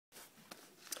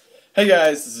Hey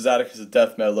guys, this is Atticus the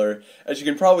Death Meddler. As you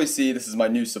can probably see, this is my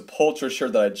new Sepultura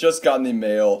shirt that I just got in the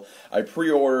mail. I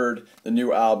pre-ordered the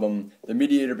new album, The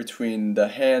Mediator Between the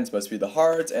Hands Must Be the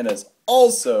Heart, and as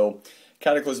also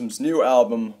Cataclysm's new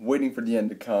album, Waiting for the End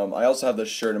to Come. I also have this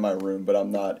shirt in my room, but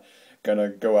I'm not gonna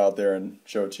go out there and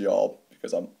show it to y'all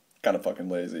because I'm kind of fucking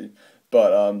lazy.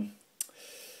 But,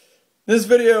 this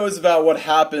video is about what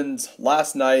happened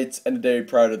last night and the day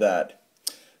prior to that.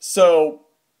 So,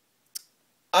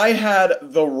 I had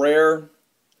the rare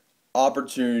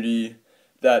opportunity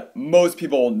that most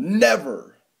people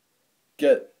never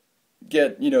get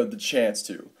the chance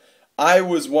to. I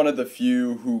was one of the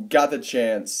few who got the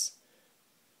chance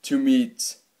to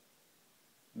meet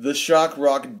the shock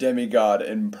rock demigod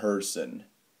in person.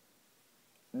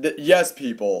 Yes,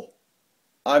 people.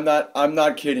 I'm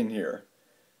not kidding here.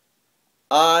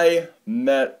 I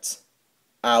met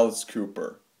Alice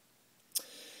Cooper.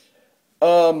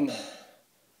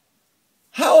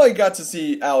 How I got to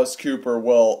see Alice Cooper,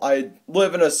 well, I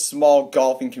live in a small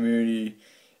golfing community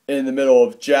in the middle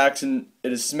of Jackson.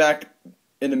 It is smack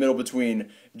in the middle between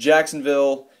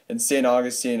Jacksonville and St.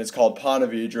 Augustine. It's called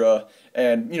Ponte Vedra.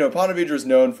 And, Ponte Vedra is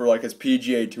known for, its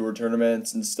PGA Tour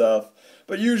tournaments and stuff.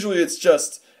 But usually it's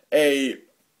just a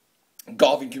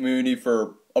golfing community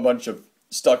for a bunch of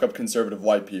stuck-up conservative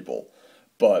white people.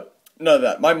 But none of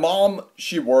that. My mom,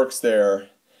 she works there.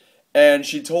 And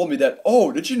she told me that,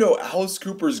 oh, did you know Alice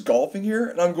Cooper's golfing here?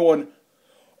 And I'm going,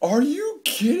 are you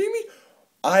kidding me?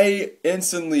 I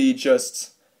instantly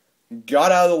just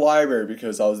got out of the library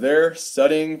because I was there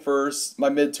studying for my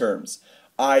midterms.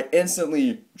 I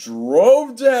instantly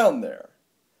drove down there.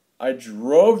 And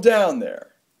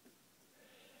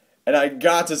I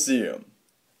got to see him.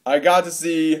 I got to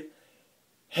see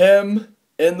him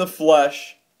in the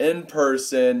flesh, in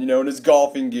person, in his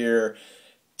golfing gear,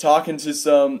 talking to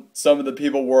some of the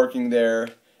people working there.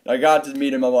 I got to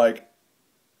meet him. I'm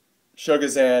shook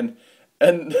his hand,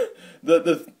 and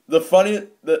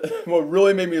what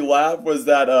really made me laugh was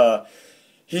that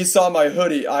he saw my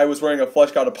hoodie. I was wearing a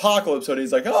Flesh God Apocalypse hoodie.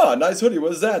 He's like, "Oh, nice hoodie.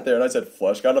 What is that there?" And I said,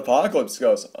 "Flesh God Apocalypse." He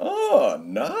goes, "Oh,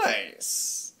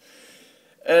 nice,"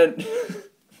 and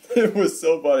it was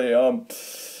so funny.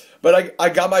 But I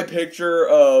got my picture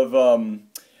of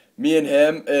me and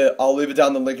him. I'll leave it down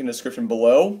in the link in the description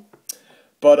below.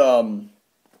 But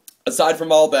aside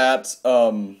from all that,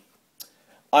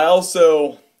 I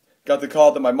also got the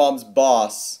call that my mom's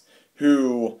boss,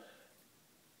 who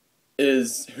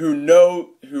loves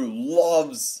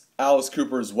Alice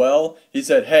Cooper as well, he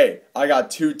said, "Hey, I got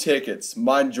 2 tickets.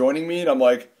 Mind joining me?" And I'm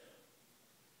like,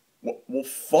 "Well,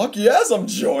 fuck yes, I'm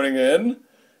joining in."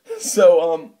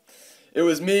 So it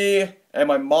was me and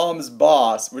my mom's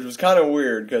boss, which was kind of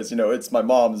weird because, it's my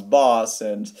mom's boss,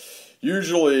 and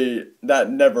usually that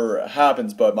never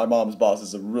happens, but my mom's boss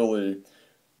is a really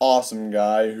awesome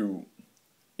guy who,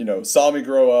 saw me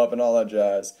grow up and all that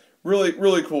jazz. Really,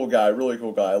 really cool guy,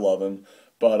 I love him.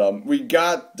 But we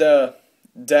got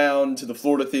down to the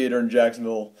Florida Theater in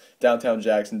Jacksonville, downtown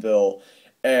Jacksonville,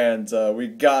 and we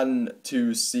gotten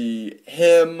to see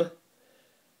him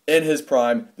in his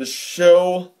prime. The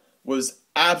show was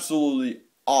absolutely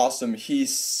awesome. He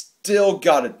still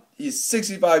got it. He's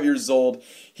 65 years old.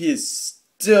 He is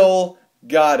still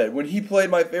got it. When he played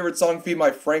my favorite song, Feed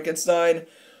My Frankenstein,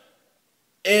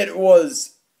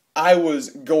 I was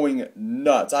going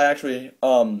nuts. I actually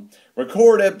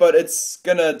recorded it, but it's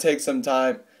gonna take some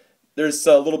time. There's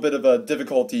a little bit of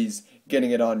difficulties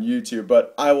getting it on YouTube,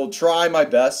 but I will try my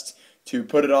best to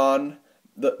put it on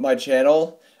my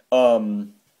channel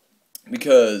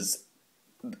because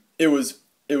it was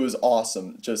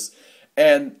awesome.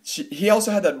 He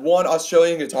also had that one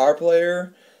Australian guitar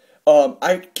player.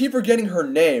 I keep forgetting her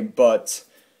name, but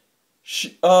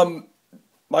Bill,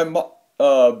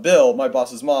 my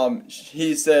boss's mom,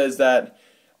 he says that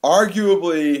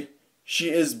arguably she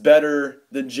is better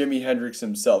than Jimi Hendrix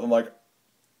himself. I'm like,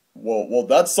 well,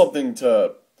 that's something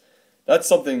that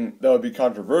would be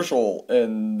controversial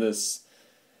in this,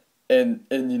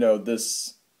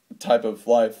 this type of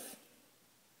life,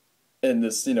 in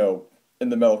this, in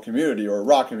the metal community or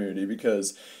rock community,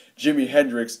 because Jimi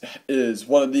Hendrix is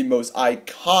one of the most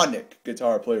iconic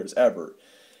guitar players ever.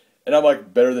 And I'm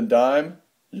like, better than Dime?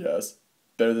 Yes.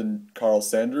 Better than Carl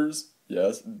Sanders?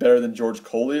 Yes. Better than George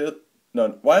Collier?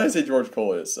 No, why did I say George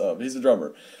Collier? He's a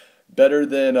drummer. Better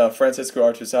than Francisco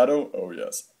Artusato? Oh,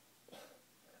 yes.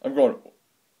 I'm going,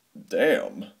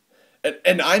 damn.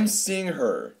 And I'm seeing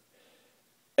her.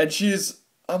 And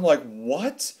I'm like,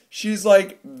 what? She's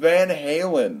like Van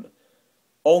Halen,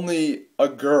 only a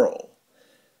girl.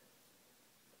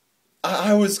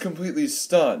 I was completely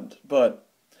stunned, but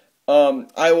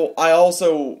I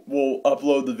also will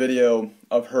upload the video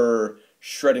of her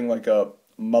shredding like a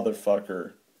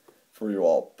motherfucker for you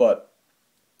all. But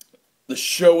the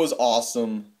show was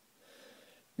awesome.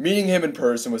 Meeting him in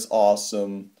person was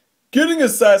awesome. Getting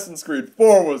Assassin's Creed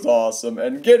 4 was awesome.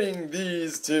 And getting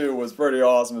these two was pretty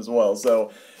awesome as well.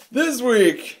 So this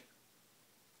week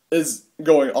is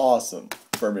going awesome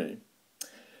for me.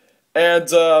 And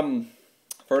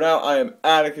for now, I am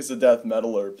Atticus the Death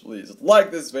Metaler. Please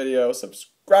like this video,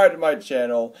 subscribe to my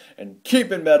channel, and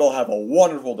keep it metal. Have a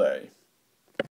wonderful day.